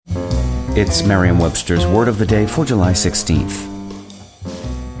It's Merriam-Webster's Word of the Day for July 16th.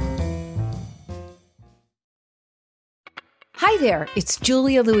 Hi there, it's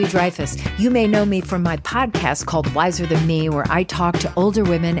Julia Louis-Dreyfus. You may know me from my podcast called Wiser Than Me, where I talk to older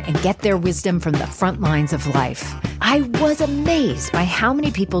women and get their wisdom from the front lines of life. I was amazed by how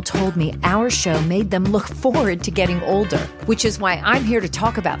many people told me our show made them look forward to getting older, which is why I'm here to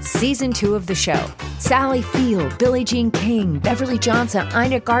talk about Season 2 of the show. Sally Field, Billie Jean King, Beverly Johnson,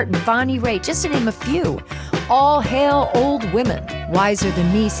 Ina Garten, Bonnie Raitt, just to name a few. All hail old women. Wiser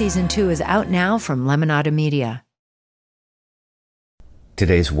Than Me Season 2 is out now from Lemonada Media.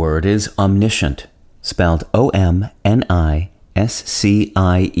 Today's word is omniscient, spelled O-M-N-I-S-C-I-E-N-T.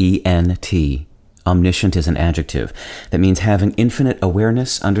 Omniscient is an adjective that means having infinite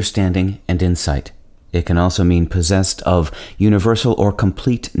awareness, understanding, and insight. It can also mean possessed of universal or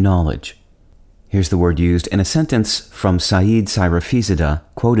complete knowledge. Here's the word used in a sentence from Saeed Sirafizadeh,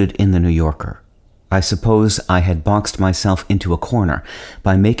 quoted in The New Yorker. I suppose I had boxed myself into a corner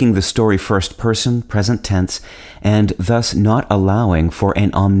by making the story first person, present tense, and thus not allowing for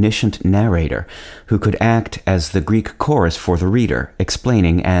an omniscient narrator who could act as the Greek chorus for the reader,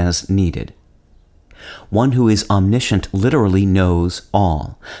 explaining as needed. One who is omniscient literally knows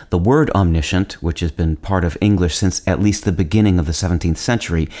all. The word omniscient, which has been part of English since at least the beginning of the 17th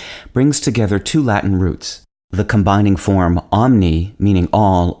century, brings together two Latin roots. The combining form omni, meaning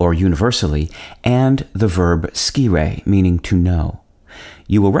all or universally, and the verb scire, meaning to know.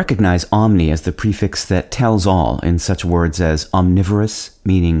 You will recognize omni as the prefix that tells all in such words as omnivorous,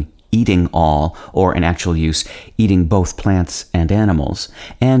 meaning eating all, or in actual use, eating both plants and animals,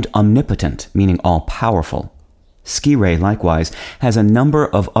 and omnipotent, meaning all-powerful. Scire, likewise, has a number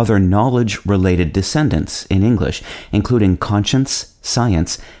of other knowledge-related descendants in English, including conscience,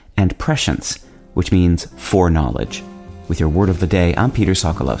 science, and prescience, which means foreknowledge. With your Word of the Day, I'm Peter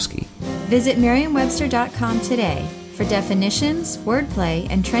Sokolowski. Visit Merriam-Webster.com today for definitions, wordplay,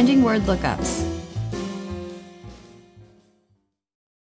 and trending word lookups.